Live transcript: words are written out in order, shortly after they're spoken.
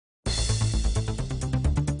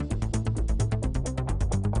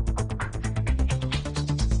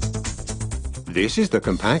This is the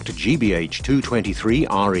compact GBH 223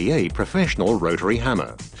 REA professional rotary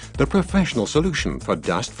hammer, the professional solution for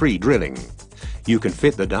dust-free drilling. You can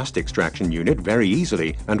fit the dust extraction unit very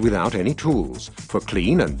easily and without any tools for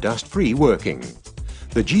clean and dust-free working.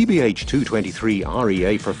 The GBH 223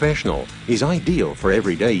 REA Professional is ideal for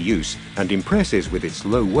everyday use and impresses with its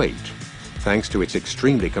low weight. Thanks to its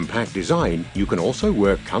extremely compact design, you can also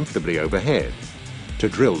work comfortably overhead. To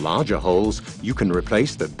drill larger holes, you can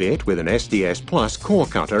replace the bit with an SDS Plus core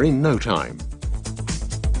cutter in no time.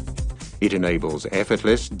 It enables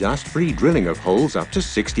effortless, dust-free drilling of holes up to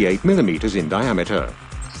 68 mm in diameter.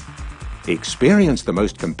 Experience the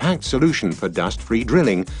most compact solution for dust-free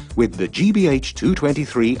drilling with the GBH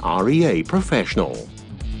 223 REA Professional.